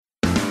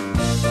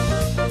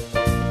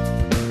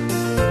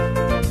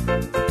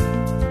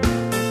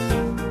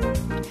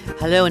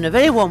Hello and a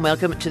very warm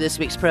welcome to this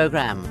week's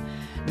programme.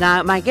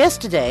 Now, my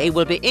guest today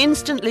will be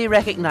instantly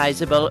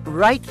recognisable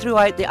right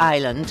throughout the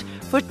island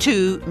for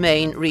two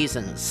main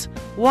reasons.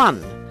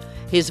 One,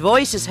 his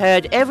voice is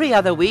heard every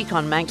other week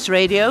on Manx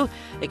Radio,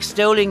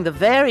 extolling the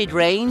varied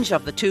range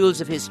of the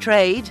tools of his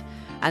trade.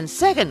 And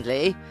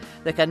secondly,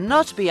 there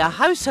cannot be a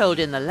household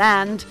in the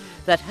land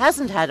that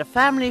hasn't had a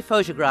family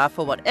photograph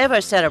for whatever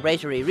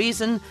celebratory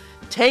reason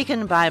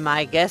taken by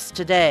my guest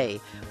today,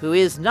 who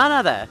is none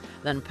other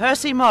than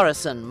Percy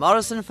Morrison,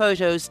 Morrison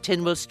Photos,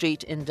 Tinwell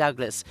Street in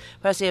Douglas.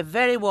 Percy, a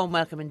very warm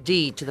welcome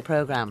indeed to the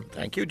programme.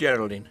 Thank you,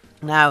 Geraldine.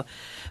 Now,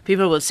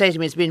 people will say to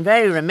me, it's been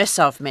very remiss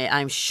of me,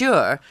 I'm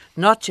sure,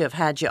 not to have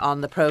had you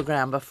on the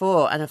programme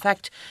before. And in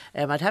fact,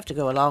 I'd have to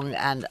go along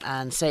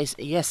and say,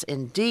 yes,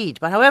 indeed.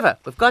 But however,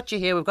 we've got you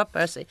here, we've got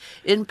Percy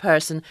in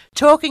person,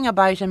 talking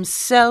about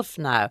himself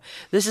now.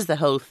 This is the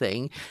whole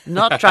thing,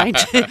 not trying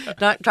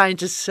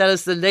to sell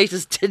us the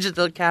latest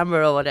digital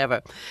camera or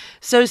whatever.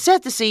 So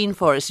set the scene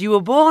for us. You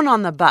were born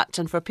on the Butt,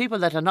 and for people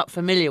that are not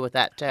familiar with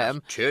that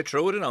term, Church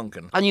Road in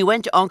Onken. And you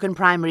went to Onken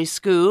Primary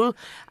School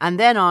and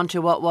then on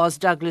to what was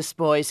Douglas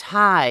Boys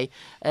High,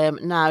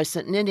 now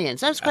St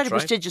Ninian's. That was quite a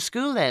prestigious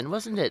school then,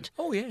 wasn't it?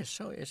 Oh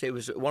yes. It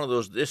was one of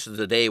those, this is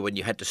the day when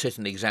you had to sit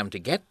an exam to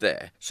get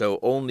there. So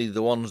only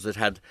the ones that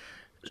had,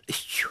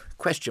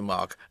 question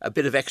mark, a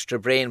bit of extra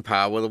brain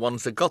power were the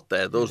ones that got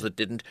there. Those that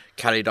didn't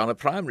carried on a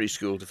primary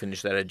school to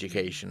finish their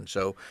education.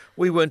 So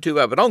we weren't too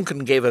bad. But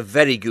Onken gave a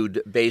very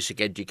good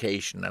basic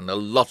education, and a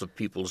lot of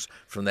pupils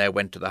from there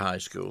went to the high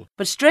school.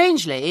 But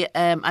strangely,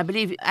 I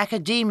believe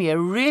academia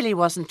really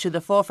wasn't to the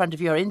forefront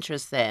of your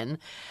interest then.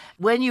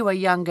 When you were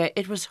younger,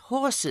 it was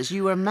horses.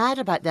 You were mad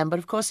about them, but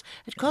of course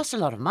it cost a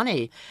lot of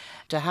money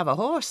to have a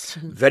horse.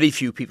 Very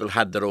few people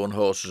had their own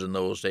horses in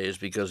those days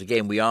because,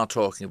 again, we are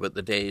talking about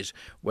the days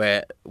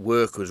where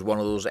work was one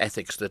of those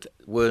ethics that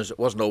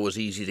wasn't always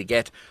easy to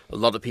get. A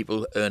lot of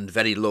people earned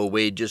very low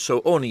wages,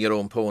 so owning your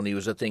own pony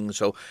was a thing.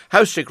 So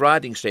House-Stick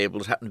riding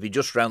stables happened to be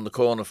just round the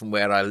corner from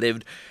where I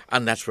lived,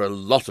 and that's where a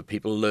lot of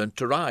people learnt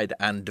to ride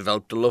and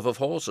developed a love of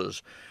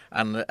horses.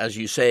 And as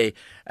you say,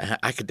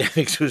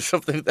 academics was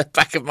something at the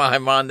back of my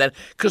mind then,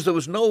 because there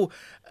was no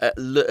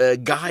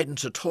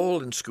guidance at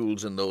all in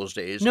schools in those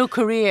days. No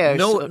careers.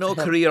 No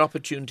career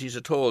opportunities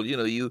at all. You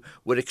know, you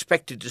were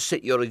expected to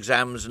sit your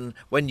exams, and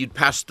when you'd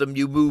passed them,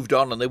 you moved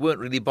on, and they weren't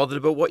really bothered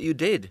about what you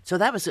did. So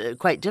that was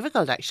quite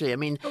difficult, actually. I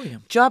mean,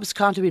 jobs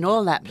can't have been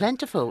all that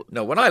plentiful.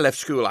 No, when I left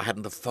school, I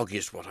hadn't the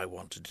foggiest what I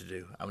wanted to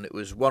do. I mean, it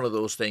was one of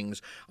those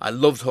things. I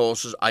loved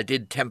horses. I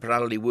did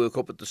temporarily work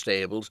up at the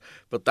stables,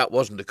 but that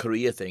wasn't a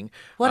career thing.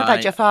 What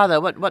about your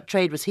father? What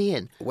trade was he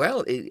in?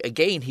 Well,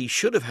 again, he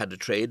should have had a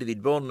trade. If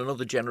he'd born in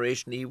another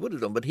generation, he would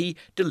have done. But he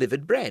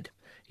delivered bread.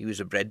 He was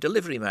a bread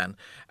delivery man,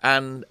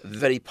 and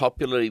very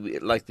popular,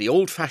 like the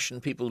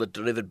old-fashioned people that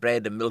delivered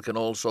bread and milk and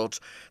all sorts.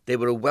 They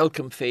were a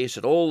welcome face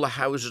at all the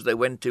houses they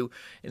went to.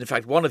 In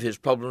fact, one of his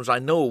problems, I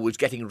know, was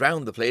getting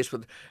round the place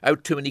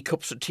without too many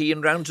cups of tea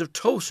and rounds of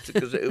toast,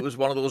 because it was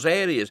one of those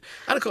areas.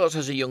 And of course,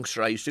 as a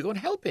youngster, I used to go and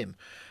help him.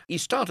 He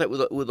started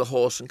out with a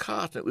horse and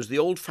cart, and it was the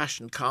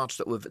old-fashioned carts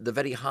that were the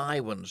very high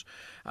ones.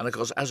 And of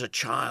course, as a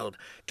child,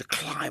 to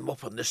climb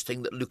up on this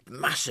thing that looked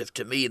massive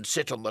to me and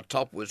sit on the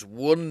top was a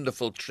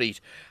wonderful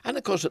treat. And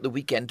of course, at the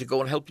weekend, to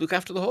go and help look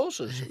after the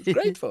horses. It was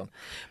great fun.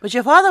 But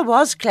your father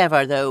was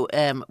clever, though,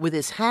 with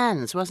his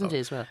hands, wasn't he,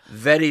 as well?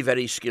 Very,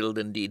 very skilled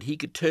indeed. He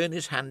could turn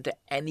his hand to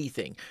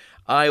anything.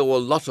 I owe a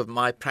lot of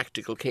my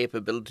practical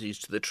capabilities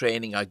to the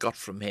training I got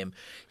from him.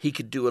 He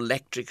could do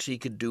electrics, he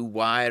could do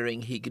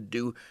wiring, he could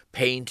do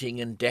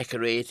painting and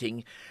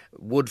decorating,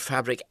 wood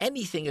fabric,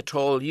 anything at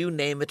all, you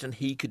name it, and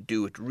he could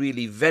do it.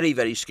 Really very,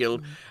 very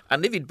skilled.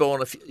 And if he'd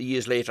born a few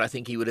years later, I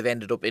think he would have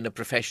ended up in a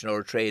profession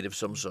or a trade of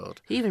some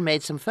sort. He even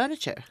made some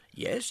furniture.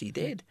 Yes, he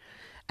did.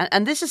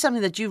 And this is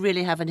something that you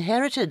really have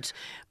inherited,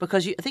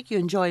 because I think you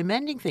enjoy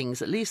mending things,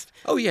 at least.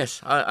 Oh,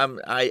 yes.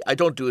 I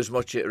don't do as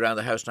much around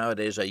the house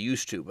nowadays as I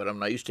used to, but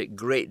I used to take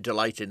great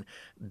delight in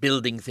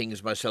building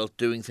things myself,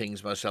 doing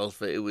things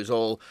myself. It was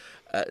all,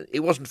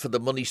 it wasn't for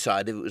the money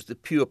side, it was the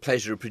pure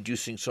pleasure of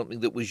producing something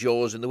that was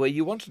yours in the way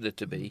you wanted it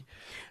to be.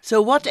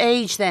 So what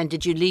age then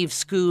did you leave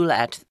school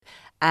at?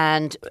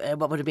 And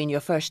what would have been your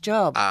first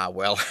job?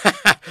 Well,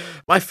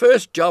 my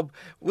first job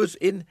was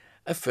in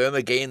a firm,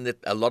 again, that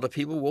a lot of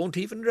people won't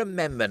even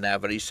remember now,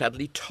 very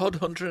sadly, Todd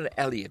Hunter and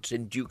Elliott's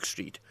in Duke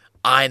Street.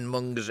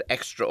 Ironmongers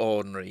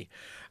Extraordinary.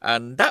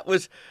 And that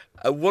was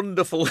a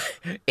wonderful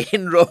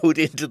inroad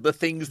into the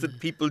things that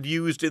people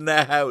used in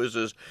their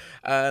houses.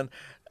 And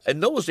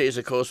in those days,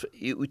 of course,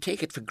 we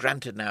take it for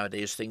granted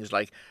nowadays, things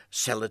like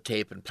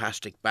sellotape and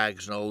plastic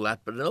bags and all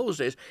that. But in those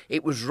days,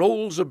 it was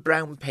rolls of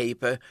brown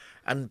paper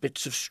and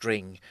bits of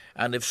string.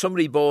 And if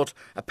somebody bought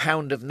a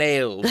pound of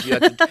nails, you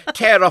had to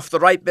tear off the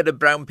right bit of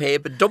brown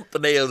paper, dump the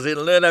nails in,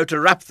 learn how to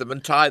wrap them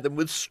and tie them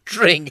with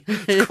string.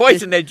 It's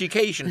quite an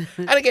education.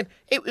 And again,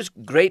 it was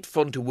great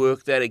fun to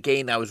work there.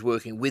 Again, I was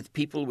working with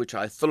people, which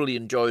I thoroughly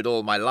enjoyed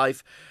all my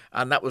life.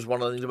 And that was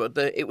one of the things about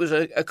it was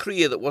a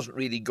career that wasn't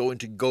really going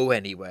to go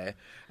anywhere.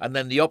 And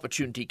then the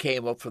opportunity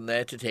came up from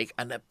there to take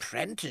an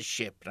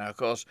apprenticeship. Now, of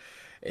course,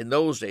 in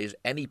those days,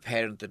 any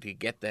parent that could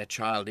get their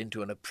child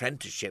into an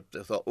apprenticeship,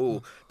 they thought,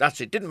 oh,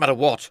 that's it. Didn't matter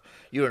what.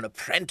 You're an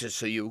apprentice,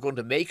 so you were going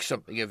to make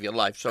something of your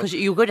life. Because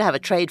you were going to have a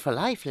trade for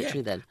life,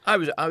 literally, then. I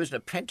was an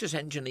apprentice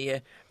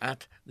engineer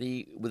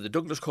with the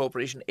Douglas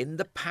Corporation in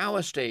the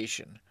power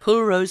station.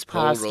 Pulrose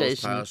Power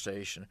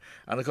Station.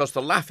 And, of course,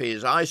 the laugh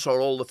is I saw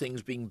all the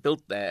things being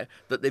built there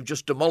that they've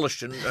just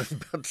demolished and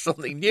put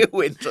something new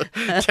in. So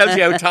it tells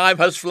you how time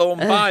has flown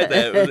by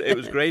there. It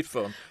was great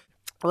fun.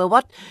 Well,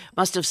 what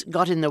must have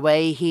got in the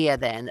way here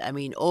then? I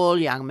mean, all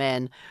young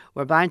men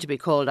were bound to be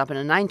called up. And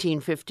in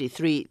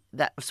 1953,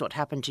 that was what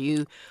happened to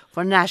you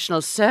for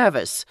national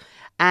service.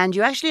 And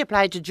you actually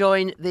applied to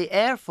join the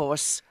Air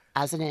Force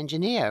as an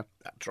engineer.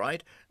 That's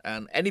right.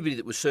 And anybody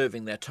that was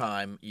serving their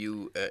time,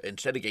 you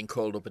instead of getting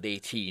called up at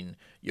 18,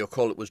 your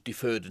call-up was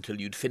deferred until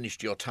you'd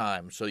finished your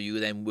time. So you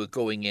then were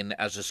going in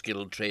as a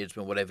skilled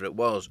tradesman, whatever it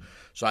was.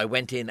 So I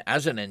went in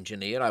as an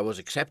engineer. I was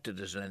accepted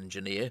as an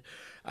engineer.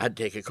 I had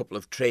to take a couple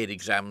of trade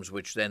exams,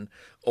 which then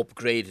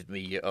upgraded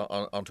me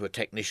onto a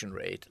technician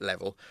rate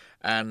level.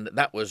 And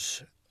that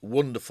was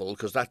wonderful,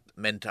 because that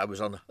meant I was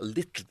on a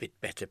little bit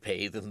better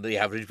pay than the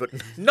average, but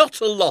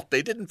not a lot.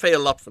 They didn't pay a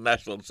lot for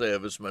national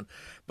servicemen.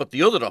 But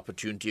the other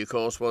opportunity, of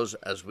course, was,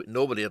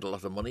 nobody had a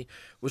lot of money,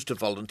 was to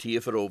volunteer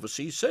for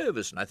overseas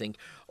service. And I think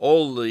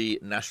all the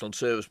national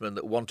servicemen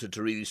that wanted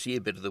to really see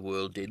a bit of the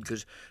world did,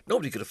 because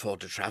nobody could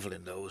afford to travel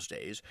in those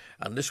days.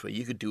 And this way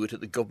you could do it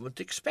at the government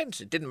expense.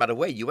 It didn't matter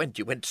where you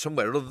went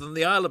somewhere other than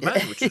the Isle of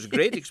Man, which was a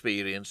great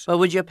experience. Well,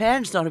 would your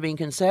parents not have been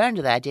concerned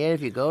with that idea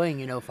of you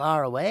going,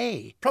 far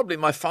away? Probably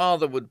my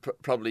father would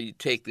probably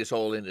take this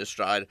all in his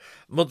stride.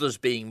 Mothers,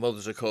 being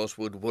mothers, of course,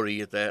 would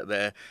worry at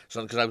their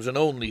son, because I was an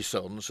only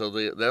son, so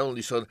their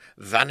only son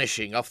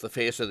vanishing off the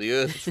face of the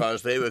earth as far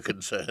as they were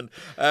concerned.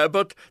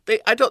 But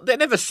they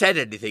never said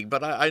anything.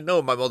 But I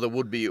know my mother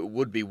would be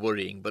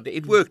worrying. But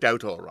it worked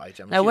out all right.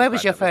 Now, where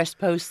was your first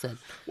post then?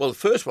 Well, the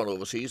first one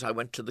overseas, I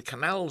went to the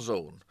Canal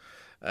Zone.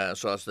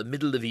 So that's the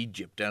middle of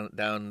Egypt,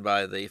 down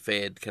by the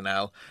Fayed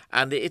Canal,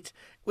 and it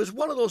was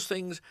one of those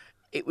things.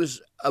 It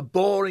was a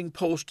boring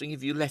posting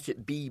if you let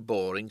it be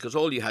boring, because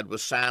all you had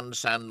was sand,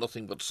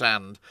 nothing but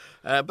sand.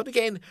 But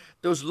again,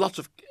 there was lots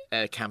of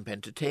camp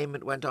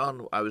entertainment went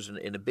on. I was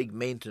in a big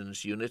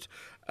maintenance unit.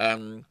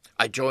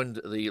 I joined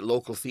the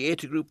local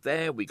theatre group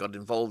there. We got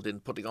involved in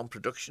putting on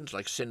productions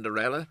like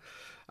Cinderella.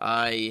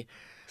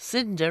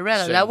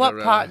 Cinderella. Now,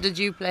 what part did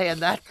you play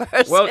in that,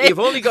 Percy? Well, you've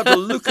only got to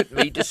look at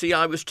me to see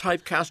I was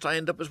typecast. I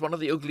end up as one of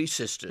the ugly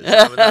sisters.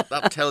 I mean,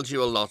 that tells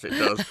you a lot, it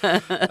does.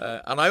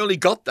 And I only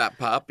got that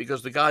part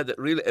because the guy that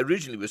really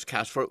originally was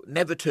cast for it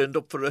never turned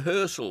up for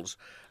rehearsals.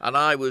 And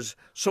I was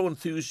so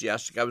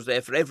enthusiastic. I was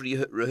there for every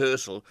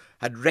rehearsal,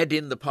 had read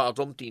in the part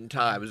umpteen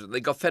times, and they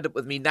got fed up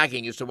with me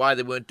nagging as to why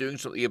they weren't doing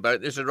something about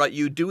it. They said, right,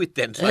 you do it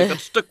then. So I got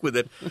stuck with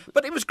it.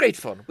 But it was great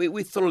fun.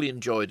 We thoroughly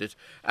enjoyed it.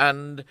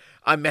 And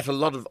I met a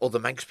lot of other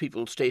Manx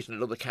people stationed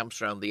at other camps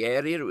around the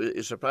area. It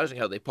was surprising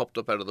how they popped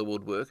up out of the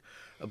woodwork.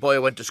 A boy I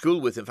went to school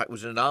with, in fact,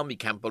 was in an army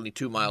camp only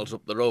 2 miles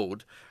up the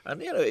road.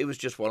 And, it was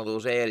just one of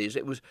those areas.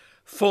 It was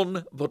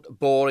fun but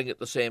boring at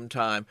the same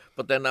time.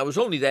 But then I was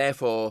only there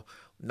for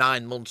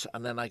 9 months,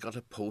 and then I got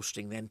a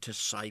posting then to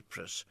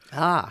Cyprus.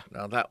 Now,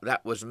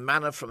 that was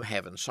manna from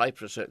heaven.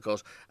 Cyprus, of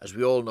course, as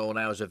we all know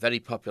now, is a very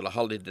popular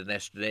holiday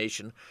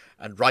destination,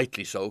 and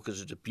rightly so,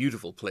 because it's a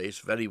beautiful place,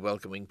 very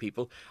welcoming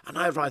people. And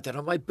I arrived there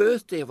on my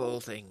birthday, of all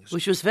things.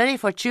 Which was very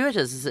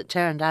fortuitous, as it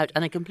turned out,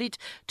 and a complete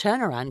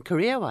turnaround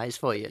career-wise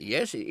for you.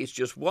 Yes, it's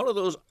just one of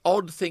those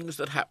odd things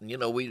that happen.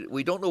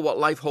 We don't know what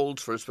life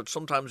holds for us, but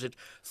sometimes it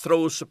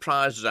throws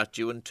surprises at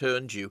you and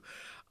turns you.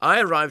 I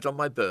arrived on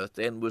my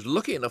birthday and was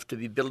lucky enough to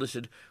be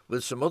billeted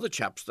with some other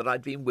chaps that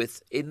I'd been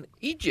with in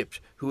Egypt,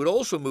 who had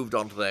also moved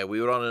on to there.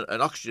 We were on an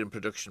oxygen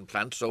production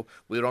plant, so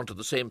we were on to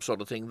the same sort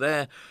of thing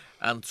there.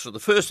 And so the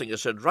first thing I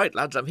said, right,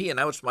 lads, I'm here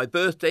now, it's my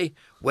birthday.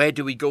 Where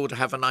do we go to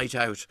have a night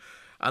out?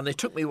 And they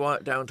took me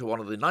down to one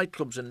of the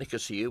nightclubs in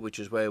Nicosia, which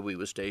is where we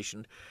were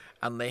stationed,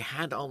 and they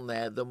had on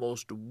there the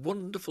most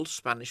wonderful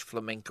Spanish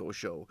flamenco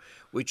show,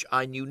 which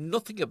I knew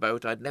nothing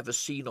about. I'd never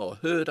seen or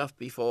heard of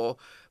before,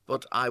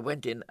 but I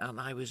went in and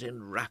I was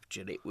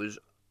enraptured. It was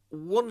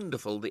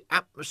wonderful. The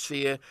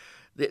atmosphere,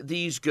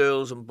 these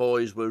girls and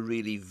boys were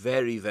really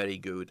very, very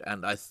good,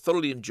 and I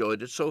thoroughly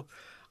enjoyed it. So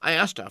I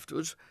asked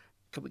afterwards,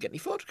 can we get any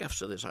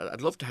photographs of this? I'd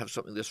love to have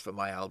something like this for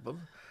my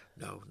album.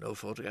 No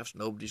photographs.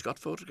 Nobody's got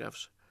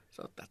photographs.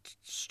 So that's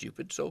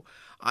stupid. So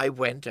I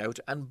went out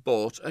and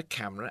bought a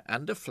camera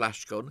and a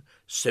flash gun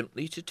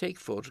simply to take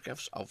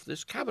photographs of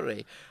this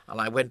cabaret. And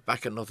I went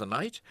back another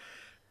night,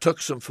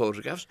 took some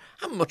photographs,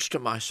 and much to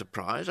my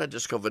surprise, I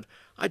discovered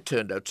I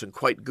turned out some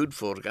quite good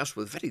photographs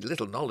with very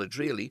little knowledge,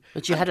 really.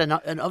 But you had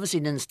obviously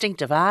an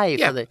instinctive eye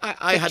for the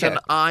I had an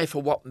eye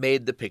for what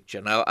made the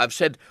picture. Now, I've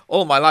said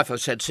all my life,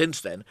 I've said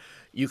since then,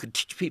 you can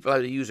teach people how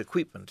to use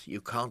equipment.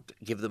 You can't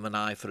give them an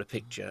eye for a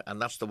picture.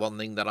 And that's the one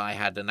thing that I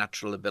had, a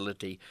natural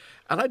ability.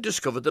 And I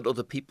discovered that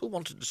other people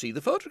wanted to see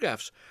the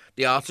photographs,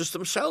 the artists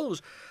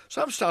themselves.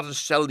 So I'm starting to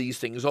sell these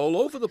things all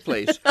over the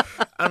place.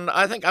 And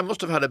I think I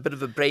must have had a bit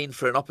of a brain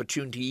for an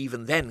opportunity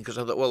even then, because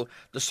I thought, well,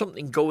 there's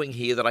something going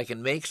here that I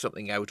can make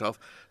something out of.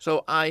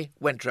 So I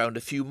went round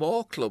a few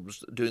more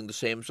clubs doing the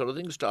same sort of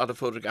thing, started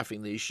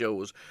photographing these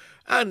shows.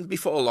 And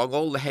before long,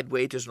 all the head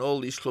waiters and all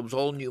these clubs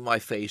all knew my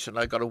face, and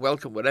I got a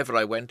welcome wherever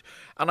I went,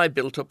 and I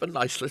built up a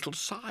nice little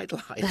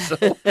sideline. So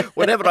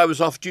whenever I was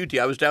off duty,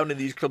 I was down in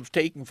these clubs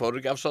taking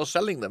photographs or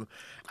selling them,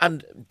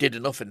 and did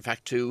enough, in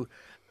fact, to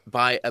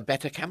buy a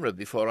better camera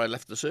before I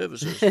left the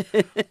services.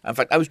 In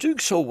fact, I was doing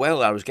so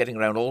well, I was getting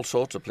around all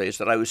sorts of places,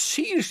 that I was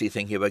seriously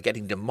thinking about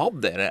getting to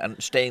Mob there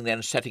and staying there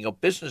and setting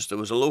up business. There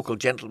was a local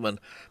gentleman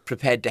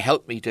prepared to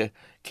help me to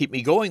keep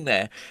me going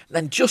there. And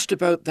then just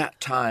about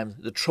that time,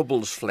 the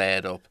Troubles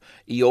flared up,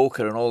 Eoka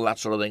and all that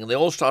sort of thing, and they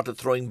all started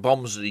throwing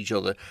bombs at each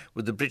other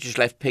with the British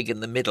left pig in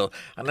the middle.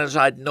 And I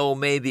decided, no,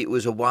 maybe it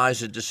was a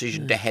wiser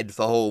decision to head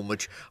for home,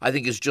 which I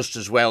think is just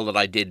as well that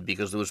I did,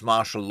 because there was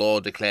martial law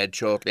declared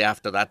shortly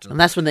after that. And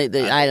that's when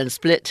the island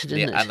split,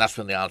 didn't it? And that's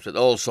when the island split.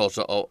 All sorts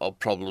of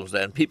problems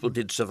there. And people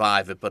did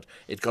survive it, but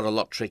it got a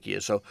lot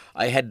trickier. So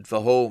I headed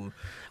for home.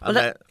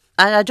 And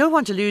and I don't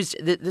want to lose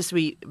this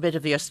wee bit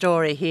of your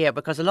story here,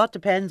 because a lot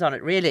depends on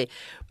it, really,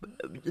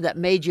 that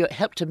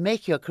helped to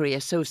make your career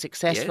so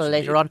successful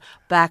later on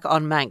back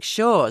on Manx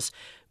shores.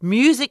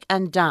 Music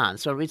and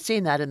dance. Well, we'd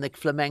seen that in the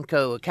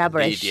flamenco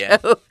cabaret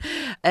show.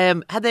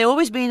 Had they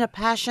always been a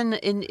passion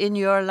in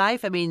your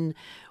life? I mean,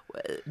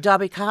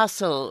 Derby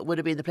Castle would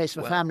have been the place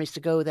for families to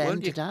go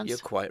then to dance. You're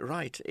quite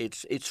right.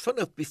 It's fun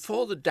enough.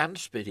 Before the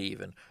dance bit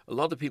even, a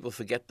lot of people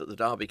forget that the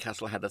Derby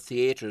Castle had a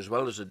theatre as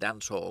well as a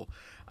dance hall.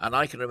 And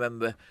I can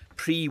remember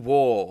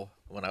pre-war,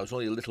 when I was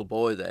only a little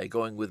boy there,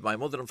 going with my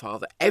mother and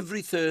father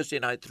every Thursday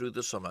night through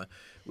the summer.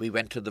 We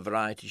went to the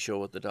variety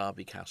show at the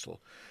Derby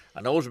Castle.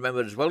 And I always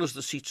remember, as well as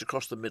the seats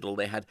across the middle,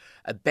 they had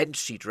a bench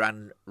seat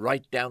ran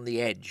right down the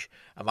edge.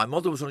 And my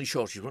mother was only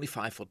short, she was only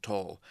 5 foot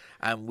tall.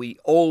 And we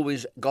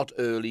always got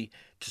early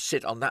to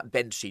sit on that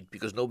bench seat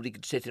because nobody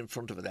could sit in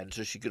front of her then,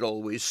 so she could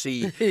always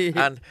see.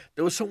 And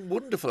there were some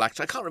wonderful acts.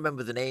 I can't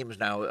remember the names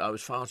now. I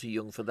was far too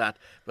young for that.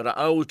 But I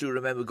always do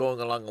remember going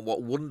along and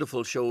what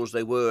wonderful shows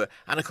they were.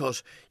 And, of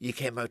course, you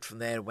came out from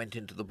there and went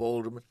into the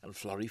ballroom, and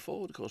Florrie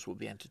Ford, of course, would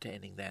be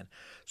entertaining then.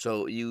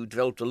 So you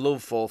developed a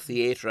love for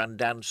theatre and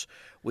dance,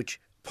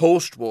 which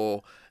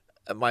post-war,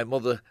 my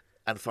mother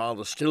and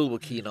father still were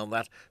keen on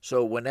that.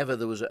 So whenever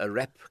there was a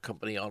rep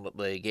company on at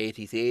the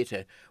Gaiety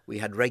Theatre, we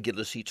had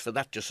regular seats for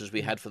that, just as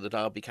we had for the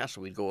Derby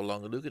Castle. We'd go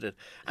along and look at it.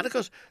 And of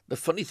course, the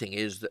funny thing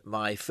is that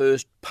my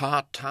first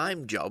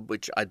part-time job,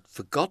 which I'd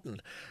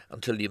forgotten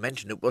until you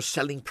mentioned it, was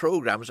selling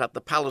programmes at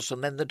the Palace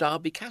and then the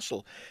Derby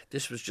Castle.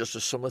 This was just a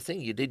summer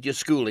thing. You did your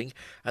schooling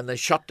and then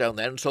shot down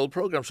there and sold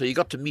programmes. So you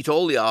got to meet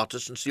all the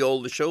artists and see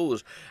all the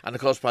shows. And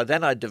of course, by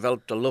then I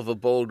developed a love of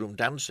ballroom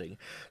dancing.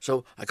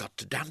 So I got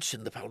to dance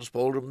in the Palace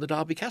Ballroom and the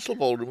Derby Castle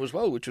Ballroom as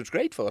well, which was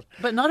great fun.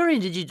 But not only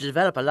did you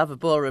develop a love of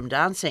ballroom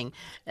dancing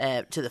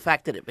to the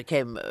fact that it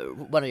became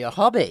one of your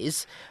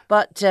hobbies,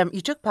 but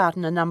you took part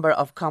in a number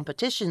of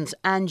competitions,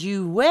 and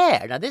you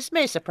were, now this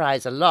may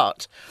surprise a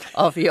lot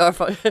of your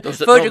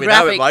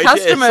photographic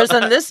customers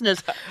and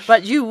listeners,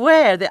 but you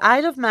were the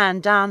Isle of Man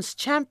dance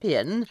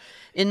champion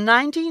in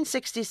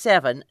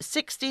 1967,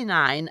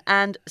 69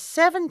 and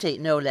 70,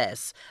 no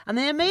less. And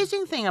the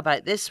amazing thing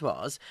about this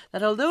was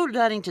that although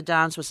learning to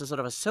dance was a sort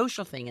of a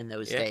social thing in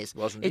those days,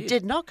 it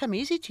did not come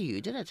easy to you,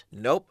 did it?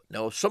 Nope,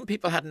 no. Some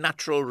people had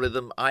natural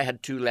rhythm. I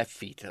had 2 left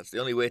feet. That's the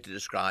only way to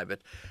describe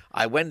it.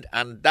 I went,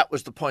 and that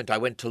was the point. I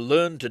went to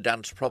learn to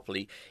dance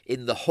properly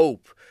in the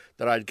hope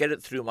that I'd get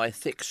it through my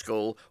thick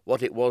skull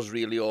what it was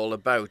really all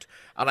about.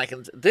 And I can,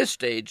 at this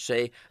stage,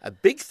 say a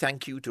big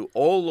thank you to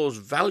all those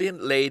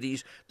valiant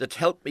ladies that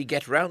helped me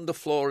get round the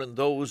floor in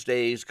those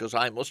days, because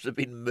I must have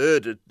been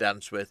murdered to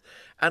dance with.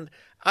 And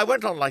I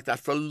went on like that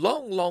for a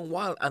long, long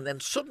while, and then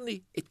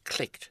suddenly it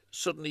clicked.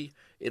 Suddenly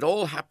it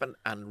all happened,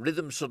 and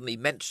rhythm suddenly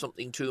meant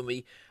something to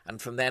me. And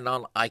from then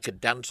on, I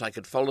could dance, I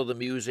could follow the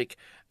music,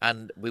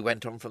 and we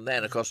went on from there.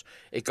 And of course,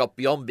 it got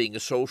beyond being a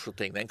social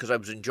thing then, because I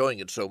was enjoying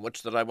it so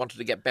much that I wanted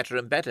to get better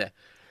and better.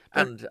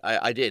 And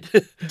I did.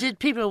 Did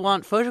people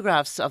want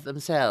photographs of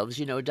themselves,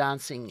 you know,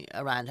 dancing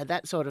around? Had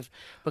that sort of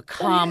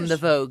become the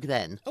vogue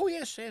then? Oh,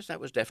 yes, that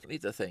was definitely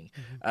the thing.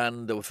 Mm-hmm.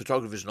 And there were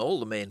photographers in all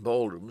the main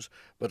ballrooms,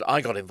 but I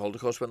got involved,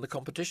 of course, when the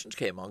competitions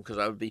came on, because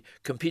I would be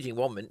competing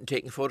one minute and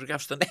taking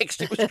photographs the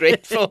next. It was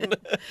great fun.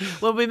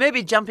 Well, we may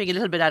be jumping a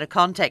little bit out of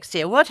context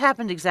here. What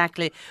happened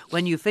exactly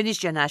when you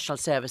finished your national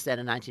service then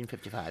in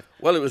 1955?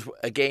 Well,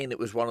 it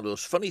was one of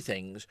those funny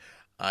things.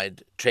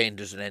 I'd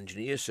trained as an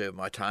engineer, served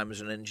my time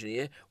as an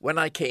engineer. When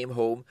I came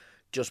home,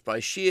 just by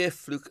sheer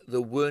fluke,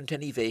 there weren't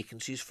any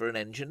vacancies for an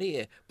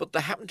engineer, but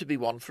there happened to be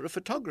one for a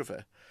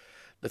photographer.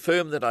 The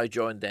firm that I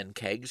joined then,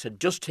 Keggs, had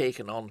just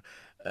taken on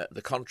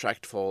the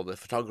contract for the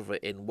photographer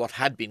in what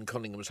had been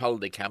Cunningham's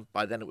holiday camp.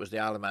 By then it was the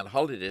Isle of Man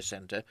Holiday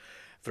Centre,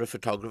 for a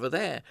photographer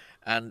there.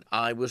 And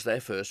I was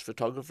their first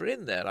photographer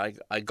in there.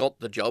 I got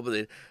the job.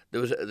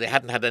 They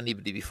hadn't had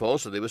anybody before,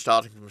 so they were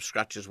starting from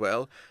scratch as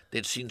well.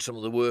 They'd seen some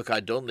of the work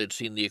I'd done. They'd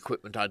seen the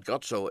equipment I'd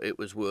got, so it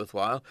was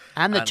worthwhile.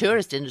 And the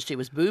tourist industry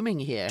was booming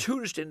here.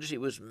 Tourist industry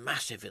was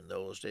massive in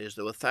those days.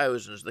 There were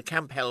thousands. The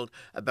camp held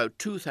about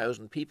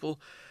 2,000 people.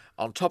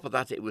 On top of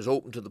that, it was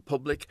open to the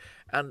public,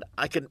 and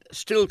I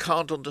still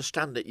can't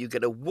understand it. You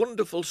get a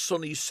wonderful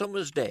sunny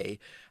summer's day,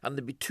 and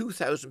there'd be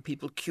 2,000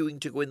 people queuing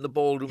to go in the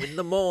ballroom in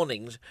the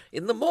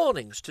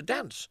mornings to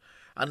dance.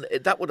 And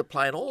that would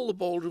apply in all the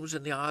ballrooms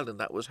in the island.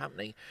 That was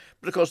happening.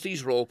 But of course,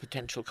 these were all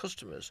potential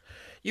customers.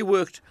 You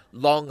worked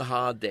long,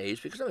 hard days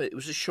because it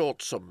was a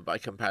short summer by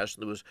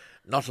comparison. There was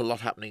not a lot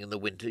happening in the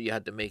winter. You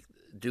had to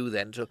do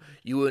then, so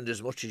you earned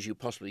as much as you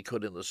possibly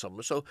could in the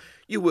summer. So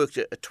you worked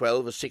a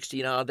 12 or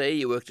 16-hour day,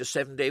 you worked a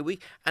 7-day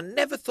week, and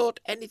never thought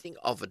anything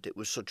of it. It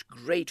was such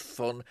great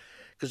fun,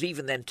 because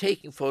even then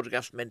taking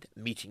photographs meant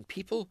meeting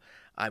people.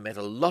 I met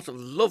a lot of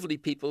lovely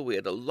people. We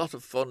had a lot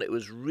of fun. It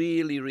was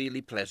really,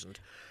 really pleasant.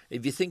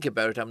 If you think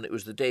about it, it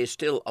was the day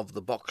still of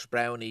the box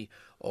brownie,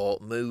 or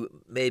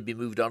maybe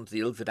moved on to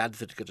the Ilford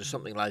Advocate or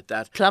something like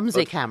that.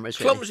 Clumsy cameras.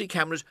 Clumsy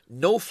cameras,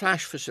 no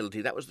flash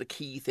facility. That was the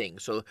key thing.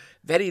 So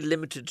very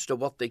limited to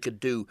what they could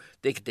do.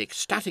 They could take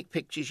static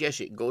pictures. Yes,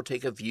 you can go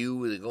take a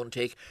view. They go and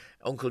take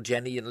Uncle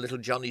Jenny and little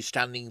Johnny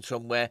standing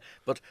somewhere.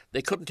 But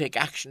they couldn't take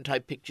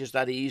action-type pictures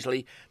that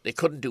easily. They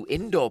couldn't do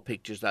indoor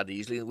pictures that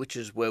easily, which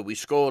is where we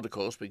scored, of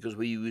course, because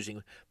we were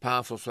using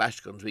powerful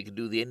flash guns. We could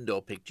do the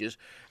indoor pictures.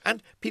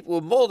 And people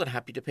were more than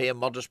happy to pay a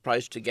modest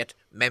price to get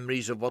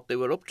memories of what they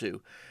were up to.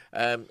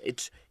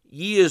 It's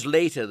years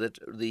later that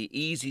the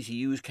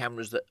easy-to-use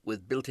cameras that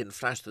with built-in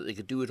flash that they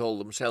could do it all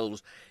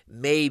themselves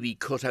maybe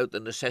cut out the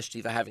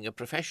necessity for having a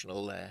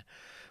professional there.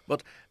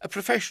 But a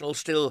professional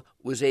still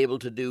was able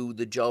to do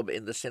the job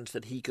in the sense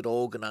that he could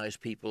organise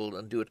people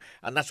and do it.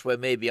 And that's where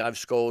maybe I've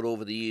scored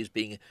over the years,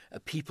 being a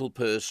people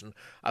person.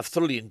 I've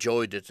thoroughly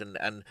enjoyed it,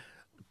 and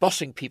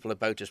bossing people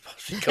about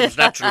comes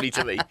naturally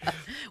to me.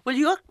 Well,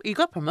 you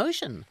got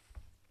promotion.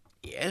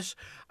 Yes,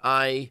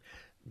 I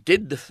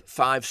did the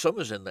 5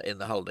 summers in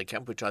the holiday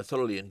camp, which I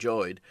thoroughly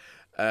enjoyed.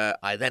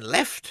 I then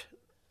left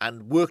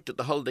and worked at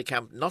the holiday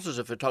camp, not as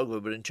a photographer,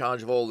 but in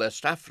charge of all their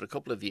staff for a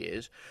couple of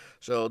years.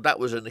 So that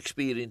was an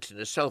experience in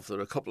itself. There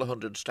were a couple of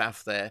hundred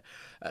staff there.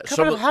 A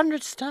couple of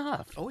hundred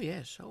staff? Oh,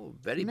 yes. Oh,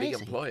 very Amazing.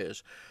 big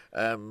employers.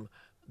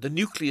 The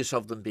nucleus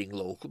of them being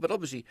local, but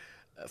obviously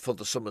for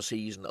the summer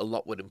season, a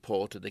lot were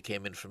imported. They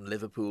came in from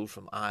Liverpool,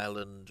 from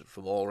Ireland,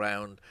 from all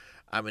round.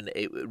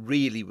 It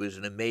really was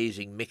an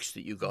amazing mix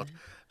that you got.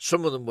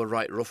 Some of them were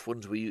right rough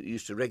ones. We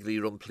used to regularly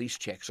run police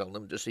checks on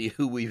them to see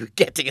who we were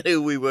getting and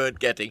who we weren't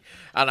getting.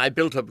 And I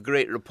built up a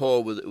great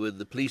rapport with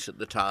the police at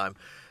the time,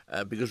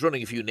 because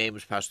running a few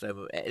names past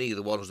them, any of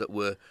the ones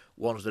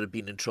that had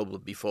been in trouble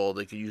before,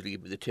 they could usually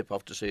give me the tip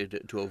off to say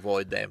to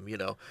avoid them,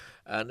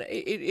 And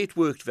it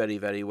worked very,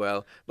 very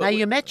well. But now,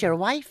 you met your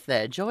wife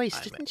there,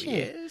 Joyce, didn't you?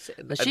 Yes.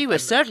 But she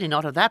was certainly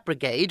not of that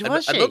brigade,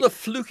 was she? Another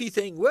fluky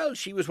thing, well,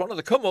 she was one of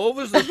the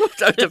come-overs, there's no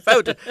doubt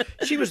about it.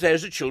 She was there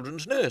as a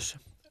children's nurse.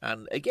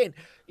 And again,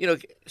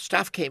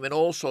 staff came in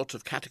all sorts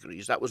of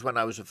categories. That was when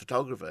I was a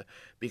photographer,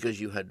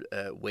 because you had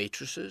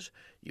waitresses,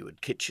 you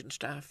had kitchen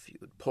staff, you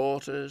had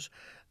porters,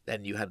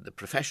 then you had the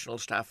professional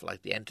staff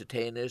like the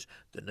entertainers,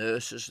 the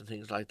nurses and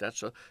things like that.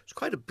 So it's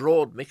quite a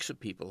broad mix of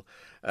people.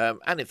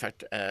 And in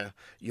fact,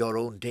 your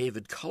own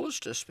David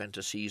Collister spent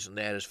a season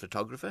there as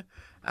photographer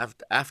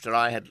after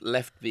I had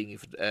left being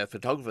a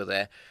photographer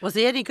there. Was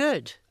he any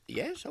good?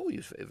 Yes, he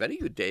was a very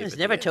good David. He's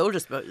never told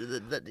us about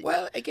that.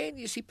 Well, again,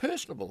 you see,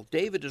 personable.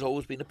 David has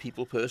always been a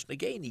people person.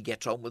 Again, he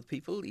gets on with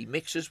people. He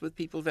mixes with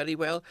people very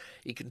well.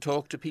 He can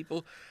talk to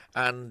people.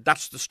 And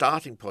that's the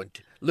starting point.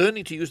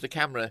 Learning to use the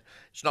camera,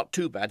 it's not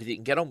too bad. If you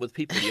can get on with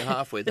people, you're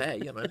halfway there.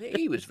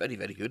 He was very,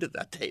 very good at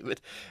that, David.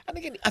 And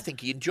again, I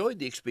think he enjoyed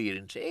the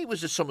experience. It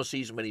was a summer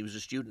season when he was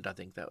a student. I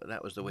think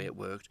that was the way it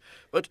worked.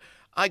 But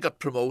I got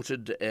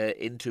promoted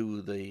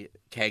into the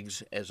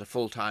Keggs as a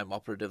full-time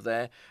operative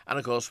there, and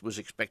of course was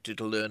expected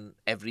to learn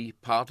every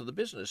part of the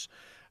business.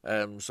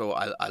 So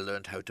I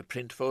learned how to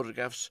print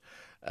photographs.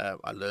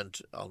 I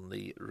learned on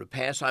the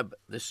repair side.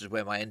 This is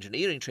where my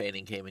engineering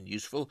training came in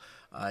useful.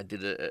 I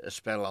did a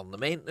spell on the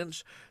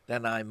maintenance.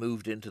 Then I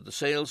moved into the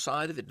sales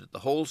side of it, the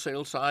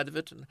wholesale side of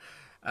it,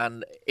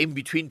 and in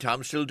between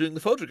times still doing the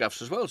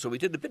photographs as well. So we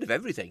did a bit of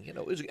everything.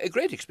 It was a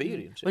great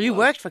experience. Well, you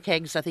worked for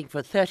Keggs, I think,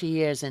 for 30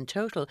 years in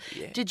total.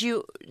 Yeah. Did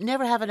you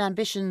never have an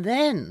ambition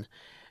then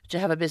to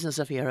have a business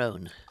of your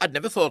own? I'd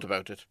never thought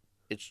about it.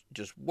 It's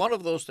just one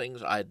of those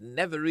things. I'd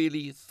never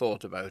really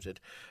thought about it.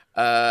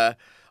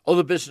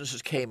 Other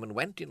businesses came and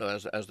went,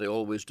 as they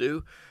always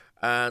do.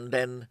 And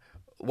then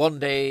one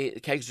day,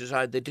 Keggs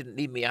decided they didn't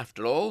need me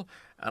after all,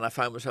 and I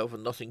found myself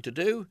with nothing to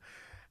do.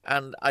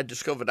 And I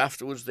discovered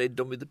afterwards they'd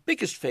done me the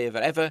biggest favour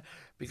ever,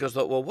 because I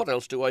thought, well, what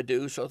else do I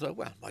do? So I thought,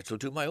 well, I might as well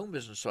do my own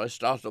business. So I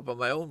started up on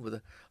my own with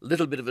a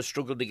little bit of a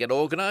struggle to get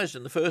organised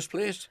in the first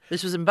place.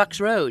 This was in Bucks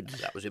Road?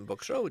 That was in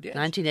Bucks Road, yes.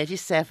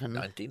 1987.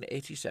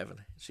 1987.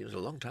 It seems a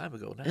long time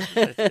ago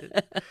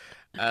now.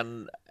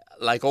 And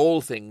like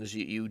all things,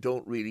 you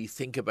don't really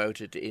think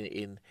about it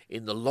in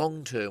the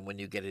long term when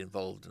you get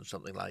involved in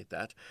something like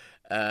that.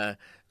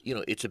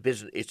 It's a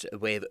business. It's a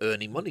way of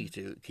earning money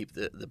to keep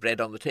the bread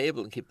on the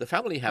table and keep the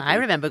family happy. I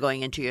remember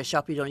going into your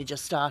shop. You'd only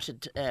just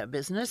started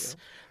business.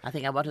 Yeah. I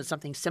think I wanted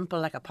something simple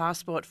like a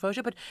passport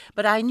photo,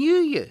 but I knew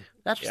you.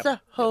 That's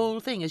the whole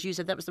thing. As you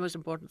said, that was the most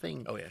important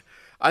thing. Oh, yeah.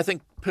 I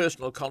think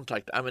personal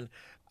contact, I mean,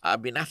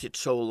 I've been at it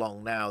so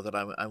long now that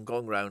I'm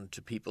going round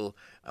to people,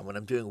 and when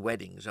I'm doing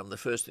weddings, the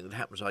first thing that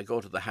happens, I go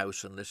to the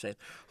house and they say,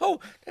 "Oh,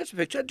 that's a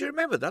picture. Do you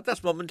remember that?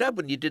 That's Mum and Dad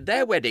when you did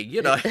their wedding,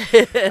 you know."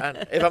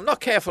 And if I'm not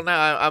careful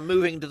now, I'm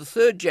moving to the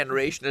third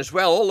generation as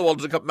well. All the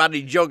ones that got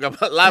married young, I'm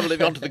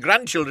liable on to the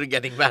grandchildren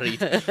getting married.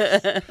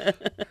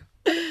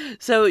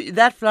 So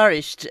that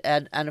flourished,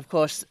 and of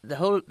course the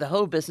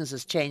whole business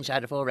has changed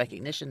out of all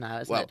recognition now,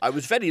 isn't it? Well, I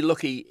was very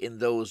lucky in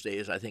those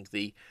days. I think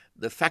the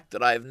fact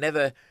that I've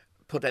never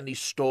put any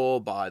store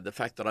by, the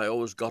fact that I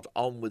always got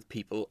on with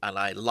people and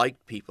I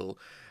liked people,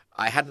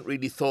 I hadn't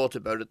really thought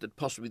about it, that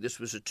possibly this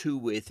was a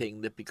two-way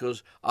thing, that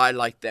because I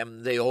liked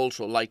them, they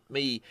also liked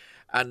me.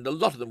 And a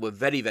lot of them were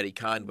very, very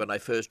kind when I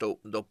first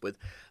opened up with,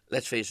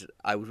 let's face it,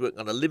 I was working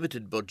on a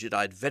limited budget,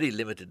 I had very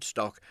limited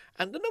stock,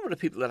 and the number of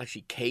people that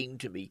actually came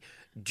to me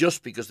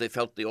just because they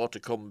felt they ought to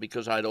come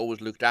because I'd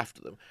always looked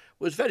after them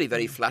was very,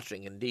 very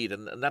flattering indeed.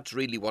 And that's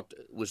really what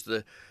was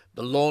the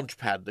launch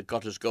pad that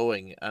got us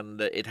going. And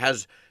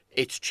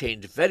it's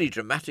changed very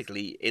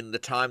dramatically in the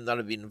time that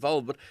I've been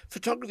involved. But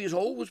photography has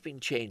always been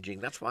changing.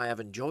 That's why I've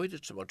enjoyed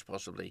it so much,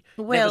 possibly.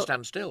 Well, never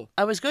stand still.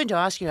 I was going to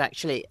ask you,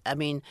 actually, I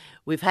mean,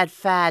 we've had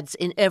fads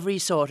in every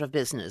sort of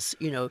business,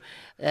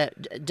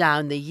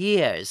 down the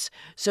years.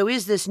 So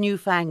is this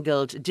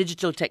newfangled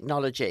digital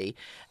technology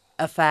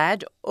a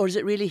fad, or is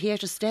it really here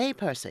to stay,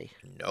 Percy?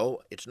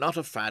 No, it's not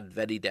a fad,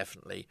 very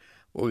definitely.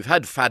 Well, we've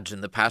had fads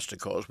in the past, of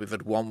course. We've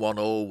had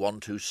 110,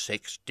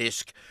 126,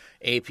 disc,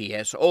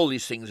 APS. All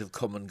these things have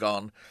come and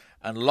gone,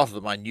 and a lot of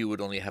them I knew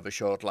would only have a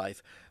short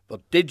life.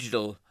 But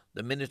digital,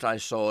 the minute I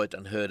saw it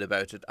and heard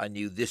about it, I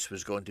knew this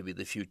was going to be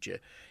the future.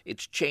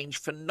 It's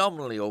changed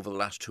phenomenally over the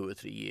last 2 or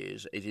 3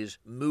 years. It has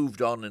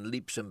moved on in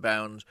leaps and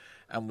bounds,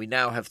 and we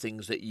now have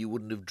things that you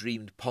wouldn't have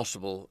dreamed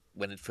possible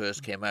when it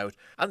first came out.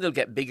 And they'll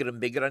get bigger and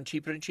bigger and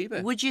cheaper and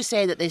cheaper. Would you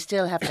say that they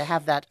still have to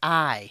have that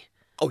eye?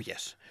 Oh,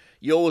 yes.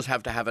 You always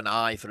have to have an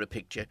eye for a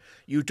picture.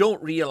 You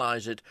don't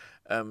realise it.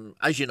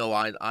 As you know,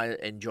 I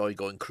enjoy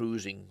going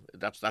cruising.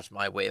 That's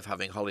my way of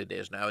having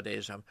holidays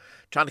nowadays. I'm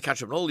trying to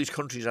catch up in all these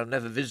countries I've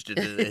never visited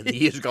in the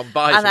years gone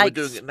by. And so I we're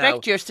doing it now.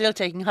 expect you're still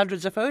taking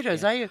hundreds of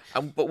photos, are you?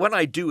 But when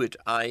I do it,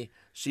 I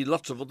see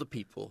lots of other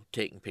people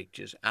taking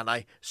pictures, and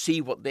I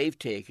see what they've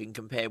taken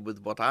compared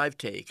with what I've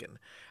taken.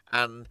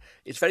 And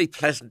it's very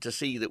pleasant to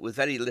see that with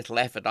very little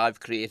effort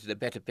I've created a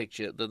better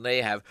picture than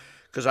they have,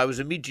 because I was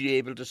immediately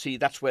able to see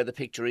that's where the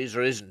picture is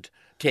or isn't,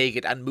 take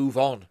it and move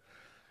on.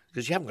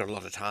 Because you haven't got a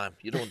lot of time.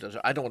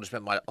 I don't want to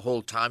spend my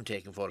whole time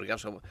taking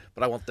photographs,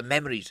 but I want the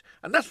memories.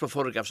 And that's what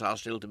photographs are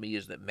still to me,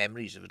 is the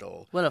memories of it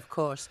all. Well, of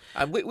course.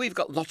 And we've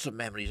got lots of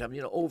memories. I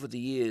mean, over the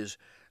years,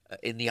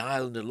 in the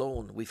island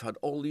alone, we've had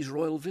all these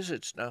royal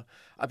visits. Now,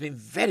 I've been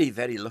very,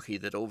 very lucky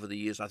that over the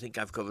years, I think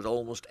I've covered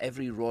almost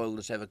every royal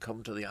that's ever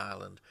come to the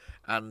island.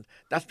 And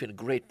that's been a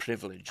great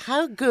privilege.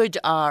 How good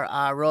are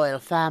our royal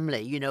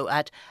family,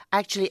 at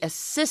actually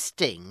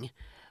assisting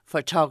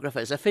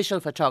photographers,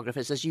 official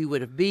photographers, as you would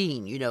have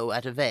been,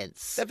 at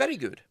events? They're very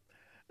good.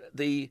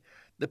 The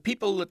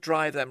people that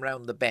drive them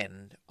round the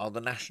bend are the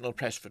national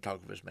press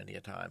photographers many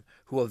a time,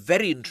 who are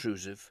very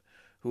intrusive,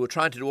 who are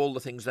trying to do all the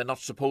things they're not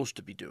supposed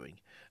to be doing.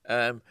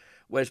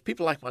 Whereas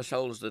people like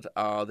myself that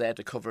are there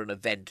to cover an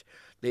event,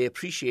 they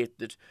appreciate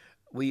that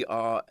we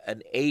are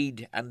an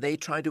aid, and they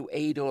try to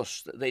aid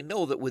us. They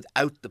know that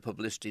without the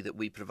publicity that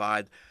we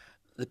provide,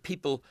 the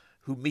people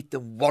who meet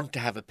them want to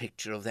have a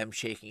picture of them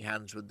shaking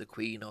hands with the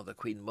Queen or the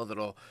Queen Mother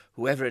or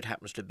whoever it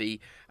happens to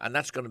be, and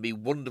that's going to be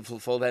wonderful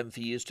for them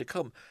for years to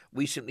come.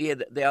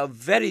 They are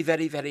very,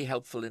 very, very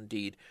helpful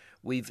indeed.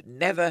 We've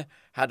never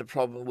had a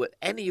problem with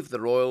any of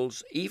the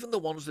royals, even the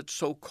ones that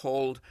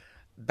so-called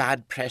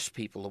bad press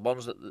people, the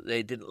ones that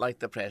they didn't like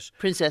the press.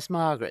 Princess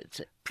Margaret.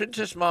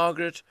 Princess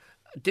Margaret,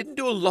 didn't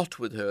do a lot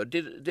with her,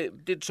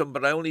 did some,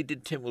 but I only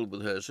did Tynwald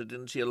with her, so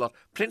didn't see a lot.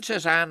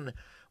 Princess Anne,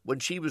 when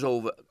she was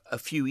over a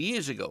few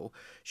years ago,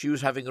 she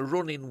was having a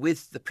run-in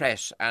with the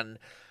press, and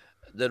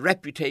the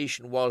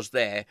reputation was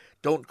there,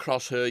 don't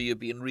cross her, you'll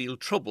be in real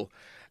trouble.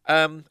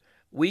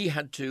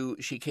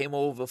 She came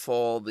over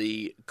for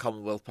the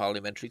Commonwealth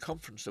Parliamentary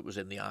Conference that was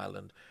in the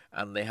island,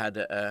 and they had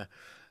a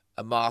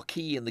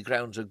marquee in the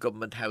grounds of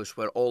Government House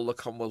where all the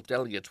Commonwealth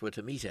delegates were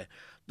to meet her.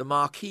 The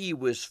marquee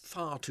was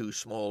far too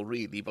small,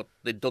 really, but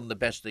they'd done the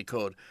best they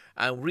could,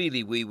 and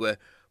really we were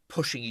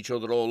pushing each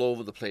other all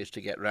over the place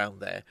to get round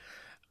there.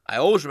 I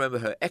always remember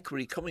her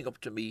equerry coming up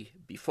to me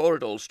before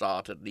it all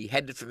started, and he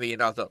headed for me,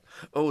 and I thought,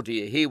 oh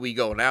dear, here we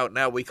go now.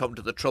 Now we come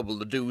to the trouble,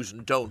 the do's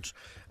and don'ts.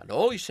 And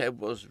all he said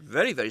was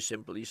very, very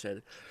simple. He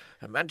said,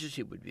 Her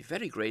Majesty would be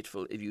very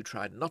grateful if you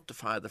tried not to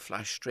fire the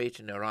flash straight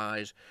in her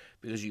eyes,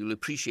 because you'll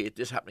appreciate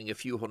this happening a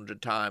few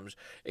hundred times.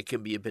 It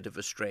can be a bit of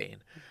a strain.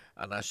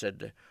 And I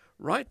said,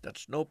 right,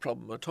 that's no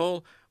problem at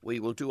all.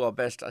 We will do our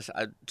best.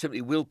 I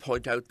simply will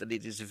point out that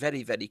it is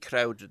very, very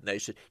crowded. And they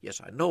said,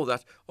 yes, I know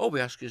that. All we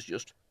ask is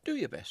just do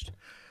your best.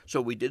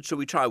 So we did. So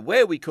we tried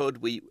where we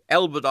could. We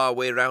elbowed our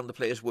way around the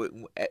place.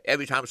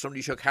 Every time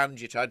somebody shook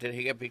hands, you tried to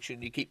take a picture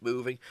and you keep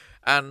moving.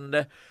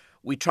 And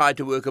we tried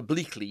to work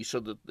obliquely so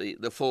that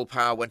the full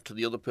power went to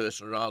the other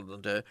person rather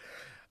than to...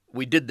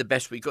 We did the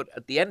best we could.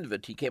 At the end of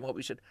it, he came up,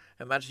 he said,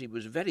 Her Majesty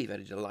was very,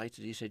 very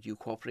delighted. He said, you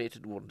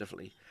cooperated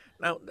wonderfully.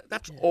 Now,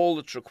 that's all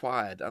that's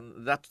required,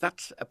 and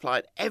that's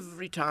applied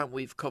every time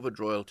we've covered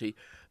royalty,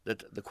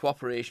 that the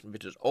cooperation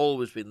bit has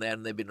always been there,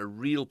 and they've been a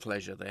real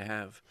pleasure, they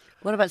have.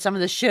 What about some of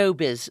the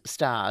showbiz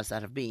stars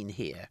that have been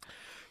here?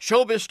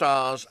 Showbiz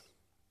stars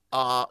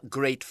are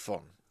great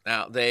fun.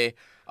 Now, they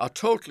are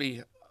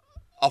totally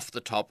off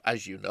the top,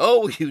 as you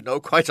know. You know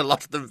quite a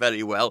lot of them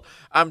very well.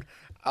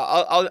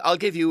 I'll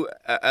give you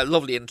a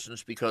lovely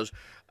instance because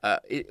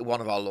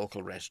one of our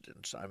local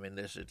residents, I mean,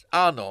 this is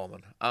our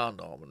Norman.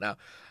 Now,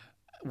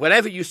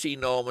 whenever you see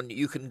Norman,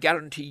 you can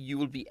guarantee you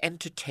will be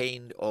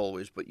entertained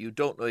always, but you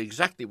don't know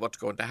exactly what's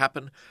going to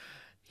happen.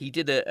 He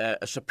did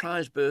a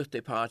surprise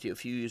birthday party a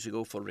few years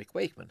ago for Rick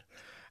Wakeman,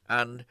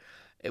 and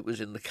it was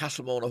in the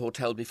Castlemona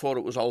Hotel before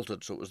it was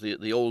altered, so it was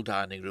the old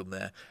dining room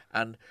there,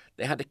 and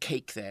they had a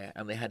cake there,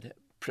 and they had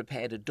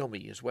prepared a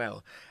dummy as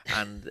well,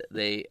 and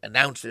they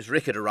announced this.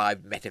 Rick had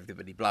arrived, met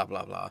everybody, blah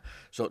blah blah.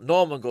 So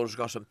Norman goes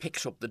across and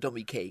picks up the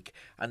dummy cake,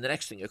 and the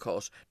next thing, of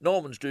course,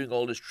 Norman's doing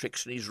all his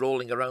tricks and he's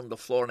rolling around the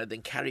floor and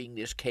then carrying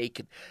this cake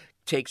and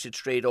takes it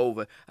straight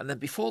over, and then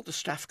before the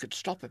staff could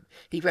stop him,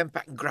 he went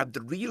back and grabbed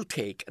the real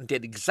cake and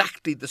did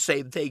exactly the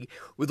same thing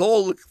with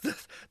all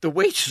the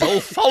waiters all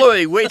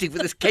following, waiting for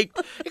this cake,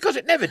 because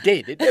it never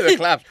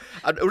collapsed,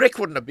 and Rick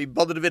wouldn't have been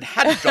bothered if it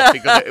had dropped,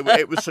 because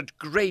it was such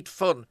great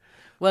fun.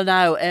 Well,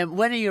 now,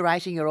 when are you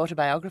writing your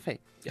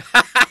autobiography?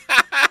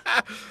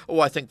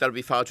 I think that'll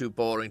be far too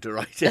boring to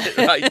write it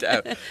right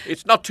now.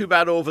 It's not too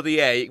bad over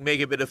the air. You can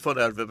make a bit of fun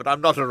out of it, but I'm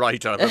not a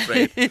writer, I'm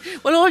afraid.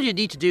 Well, all you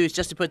need to do is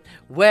just to put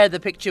where the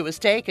picture was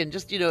taken,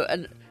 just,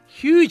 a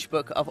huge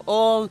book of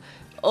all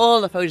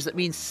the photos that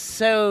mean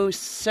so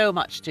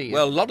much to you.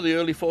 Well, a lot of the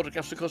early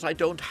photographs, of course, I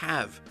don't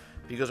have,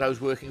 because I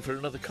was working for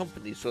another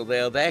company, so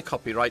they're their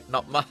copyright,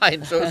 not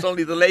mine, so it's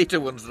only the later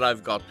ones that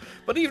I've got.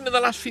 But even in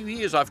the last few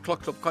years, I've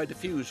clocked up quite a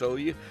few, so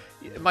it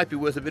might be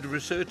worth a bit of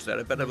research there.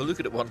 I better have a look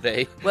at it one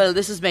day. Well,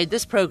 this has made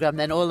this programme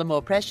then all the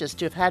more precious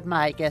to have had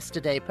my guest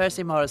today,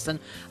 Percy Morrison.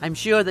 I'm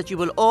sure that you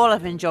will all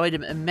have enjoyed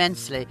him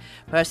immensely.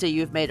 Percy,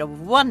 you've made a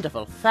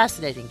wonderful,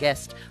 fascinating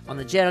guest on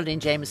the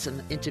Geraldine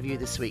Jamieson interview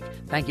this week.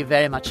 Thank you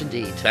very much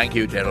indeed. Thank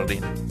you,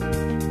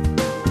 Geraldine.